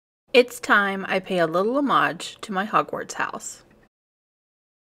It's time I pay a little homage to my Hogwarts house.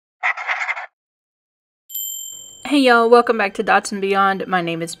 Hey y'all, welcome back to Dots and Beyond. My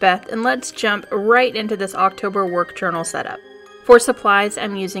name is Beth, and let's jump right into this October work journal setup. For supplies,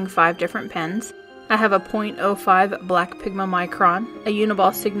 I'm using 5 different pens. I have a .05 black Pigma Micron, a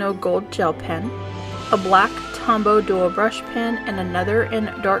Uniball Signo gold gel pen, a black Tombow dual brush pen, and another in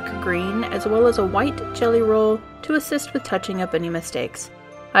dark green, as well as a white jelly roll to assist with touching up any mistakes.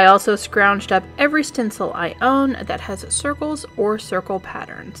 I also scrounged up every stencil I own that has circles or circle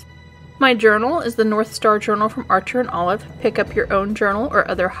patterns. My journal is the North Star journal from Archer and Olive. Pick up your own journal or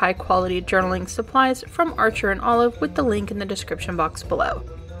other high-quality journaling supplies from Archer and Olive with the link in the description box below.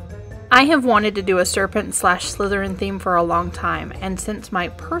 I have wanted to do a Serpent/Slytherin theme for a long time, and since my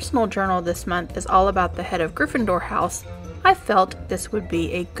personal journal this month is all about the head of Gryffindor house, I felt this would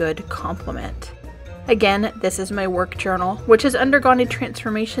be a good complement. Again, this is my work journal, which has undergone a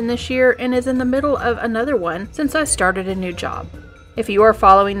transformation this year and is in the middle of another one since I started a new job. If you are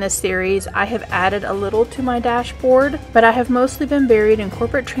following this series, I have added a little to my dashboard, but I have mostly been buried in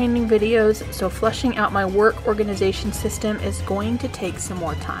corporate training videos, so flushing out my work organization system is going to take some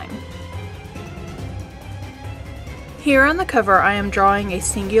more time. Here on the cover, I am drawing a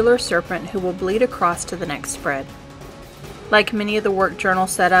singular serpent who will bleed across to the next spread. Like many of the work journal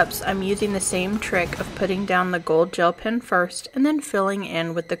setups, I'm using the same trick of putting down the gold gel pen first and then filling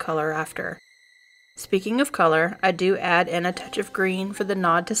in with the color after. Speaking of color, I do add in a touch of green for the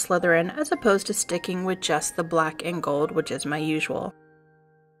nod to Slytherin as opposed to sticking with just the black and gold, which is my usual.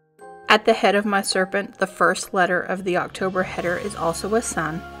 At the head of my serpent, the first letter of the October header is also a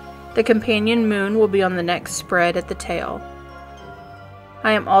sun. The companion moon will be on the next spread at the tail.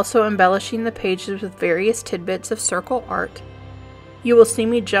 I am also embellishing the pages with various tidbits of circle art. You will see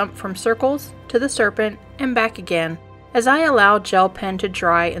me jump from circles to the serpent and back again as I allow gel pen to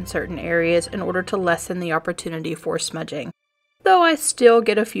dry in certain areas in order to lessen the opportunity for smudging, though I still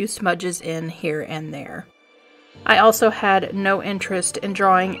get a few smudges in here and there. I also had no interest in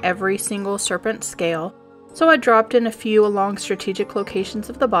drawing every single serpent scale, so I dropped in a few along strategic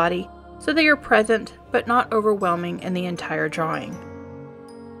locations of the body so they are present but not overwhelming in the entire drawing.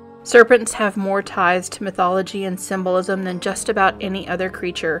 Serpents have more ties to mythology and symbolism than just about any other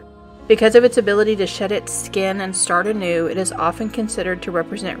creature. Because of its ability to shed its skin and start anew, it is often considered to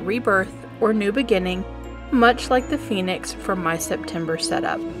represent rebirth or new beginning, much like the phoenix from my September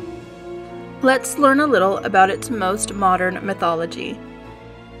setup. Let's learn a little about its most modern mythology.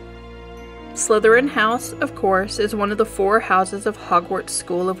 Slytherin House, of course, is one of the 4 houses of Hogwarts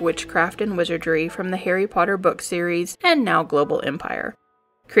School of Witchcraft and Wizardry from the Harry Potter book series and now Global Empire.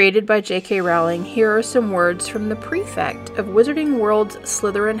 Created by J.K. Rowling, here are some words from the prefect of Wizarding World's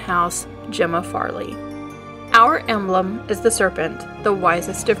Slytherin House, Gemma Farley. Our emblem is the serpent, the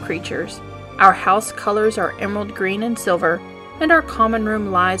wisest of creatures. Our house colors are emerald green and silver, and our common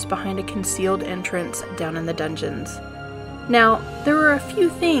room lies behind a concealed entrance down in the dungeons. Now, there are a few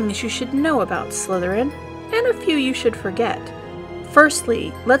things you should know about Slytherin, and a few you should forget.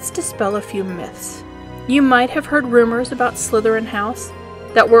 Firstly, let's dispel a few myths. You might have heard rumors about Slytherin House,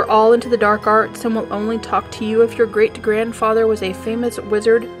 that we're all into the dark arts and will only talk to you if your great-grandfather was a famous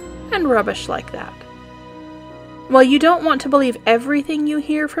wizard, and rubbish like that. While you don't want to believe everything you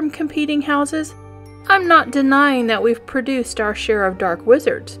hear from competing houses, I'm not denying that we've produced our share of dark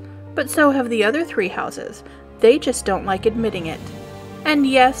wizards, but so have the other 3 houses. They just don't like admitting it. And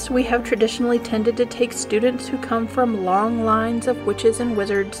yes, we have traditionally tended to take students who come from long lines of witches and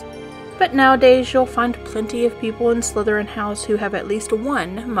wizards, but nowadays you'll find plenty of people in Slytherin House who have at least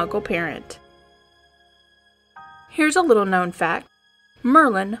one Muggle parent. Here's a little known fact.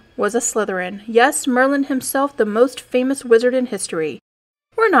 Merlin was a Slytherin. Yes, Merlin himself, the most famous wizard in history.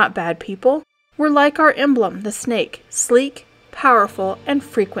 We're not bad people. We're like our emblem, the snake, sleek, powerful, and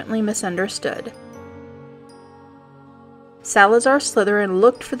frequently misunderstood. Salazar Slytherin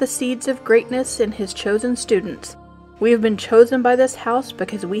looked for the seeds of greatness in his chosen students. We have been chosen by this house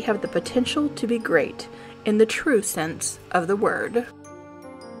because we have the potential to be great, in the true sense of the word.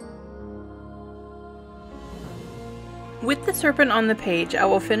 With the serpent on the page, I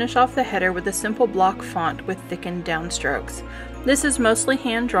will finish off the header with a simple block font with thickened downstrokes. This is mostly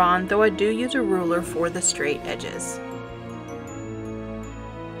hand-drawn, though I do use a ruler for the straight edges.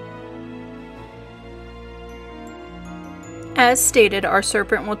 As stated, our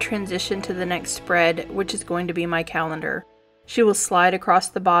serpent will transition to the next spread, which is going to be my calendar. She will slide across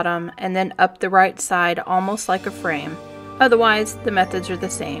the bottom and then up the right side almost like a frame. Otherwise, the methods are the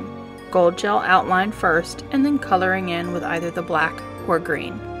same. Gold gel outline first and then coloring in with either the black or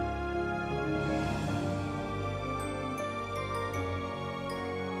green.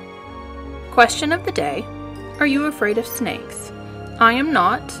 Question of the day: are you afraid of snakes? I am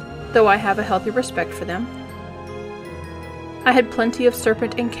not, though I have a healthy respect for them. I had plenty of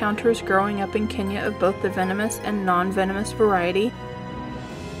serpent encounters growing up in Kenya of both the venomous and non-venomous variety.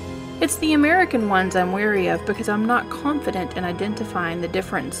 It's the American ones I'm wary of because I'm not confident in identifying the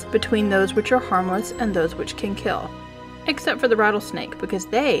difference between those which are harmless and those which can kill. Except for the rattlesnake, because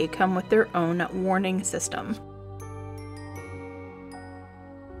they come with their own warning system.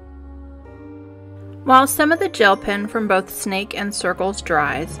 While some of the gel pen from both snake and circles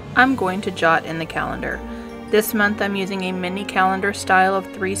dries, I'm going to jot in the calendar. This month I'm using a mini calendar style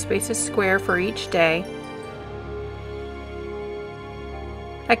of 3 spaces square for each day.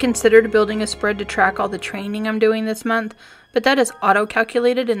 I considered building a spread to track all the training I'm doing this month, but that is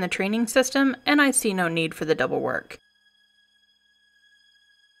auto-calculated in the training system, and I see no need for the double work.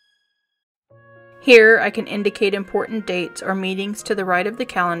 Here I can indicate important dates or meetings to the right of the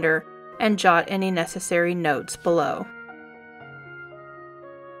calendar and jot any necessary notes below.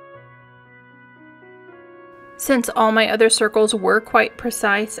 Since all my other circles were quite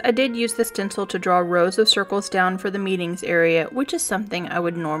precise, I did use the stencil to draw rows of circles down for the meetings area, which is something I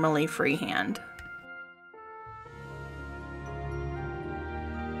would normally freehand.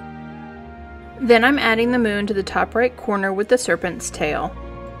 Then I'm adding the moon to the top right corner with the serpent's tail.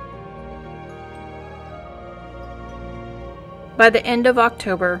 By the end of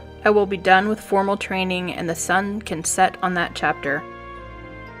October, I will be done with formal training and the sun can set on that chapter.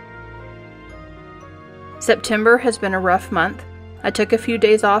 September has been a rough month. I took a few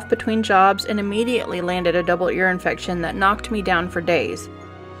days off between jobs and immediately landed a double ear infection that knocked me down for days.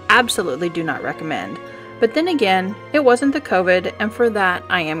 Absolutely do not recommend. But then again, it wasn't the COVID, and for that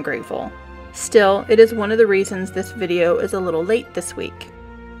I am grateful. Still, it is one of the reasons this video is a little late this week.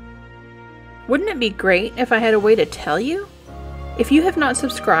 Wouldn't it be great if I had a way to tell you? If you have not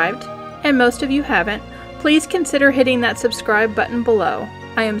subscribed, and most of you haven't, please consider hitting that subscribe button below.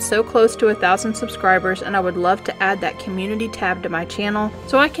 I am so close to 1,000 subscribers and I would love to add that community tab to my channel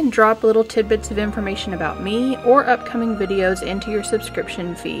so I can drop little tidbits of information about me or upcoming videos into your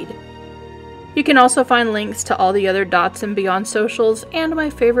subscription feed. You can also find links to all the other Dots and Beyond socials and my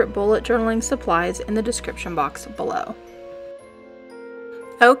favorite bullet journaling supplies in the description box below.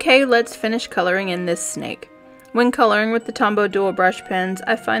 Okay, let's finish coloring in this snake. When coloring with the Tombow dual brush pens,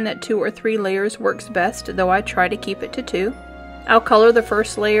 I find that 2 or 3 layers works best, though I try to keep it to 2. I'll color the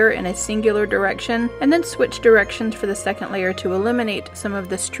first layer in a singular direction and then switch directions for the second layer to eliminate some of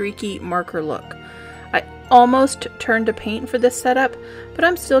the streaky marker look. I almost turned to paint for this setup, but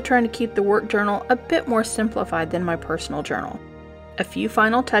I'm still trying to keep the work journal a bit more simplified than my personal journal. A few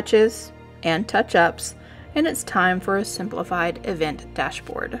final touches and touch-ups, and it's time for a simplified event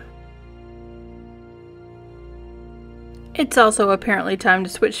dashboard. It's also apparently time to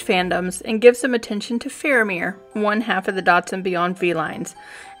switch fandoms and give some attention to Faramir, one half of the Dots and Beyond felines.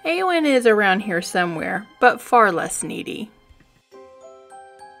 Eowyn is around here somewhere, but far less needy.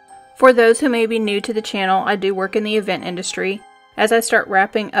 For those who may be new to the channel, I do work in the event industry. As I start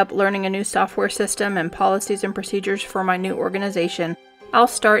wrapping up learning a new software system and policies and procedures for my new organization, I'll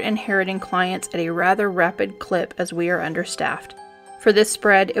start inheriting clients at a rather rapid clip as we are understaffed. For this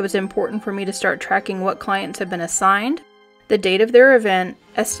spread, it was important for me to start tracking what clients have been assigned, the date of their event,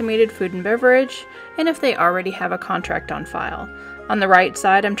 estimated food and beverage, and if they already have a contract on file. On the right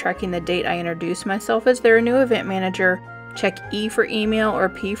side, I'm tracking the date I introduce myself as their new event manager, check E for email or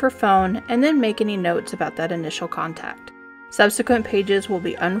P for phone, and then make any notes about that initial contact. Subsequent pages will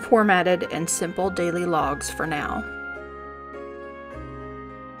be unformatted and simple daily logs for now.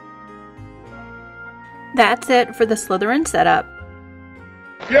 That's it for the Slytherin setup.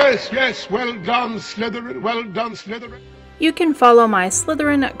 Yes, well done, Slytherin, well done, Slytherin. You can follow my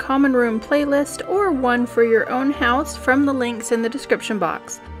Slytherin Common Room playlist or one for your own house from the links in the description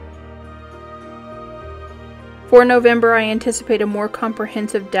box. For November, I anticipate a more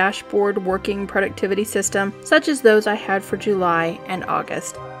comprehensive dashboard working productivity system, such as those I had for July and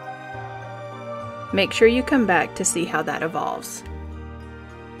August. Make sure you come back to see how that evolves.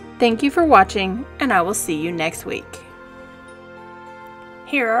 Thank you for watching, and I will see you next week.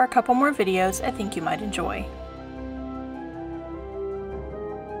 Here are a couple more videos I think you might enjoy.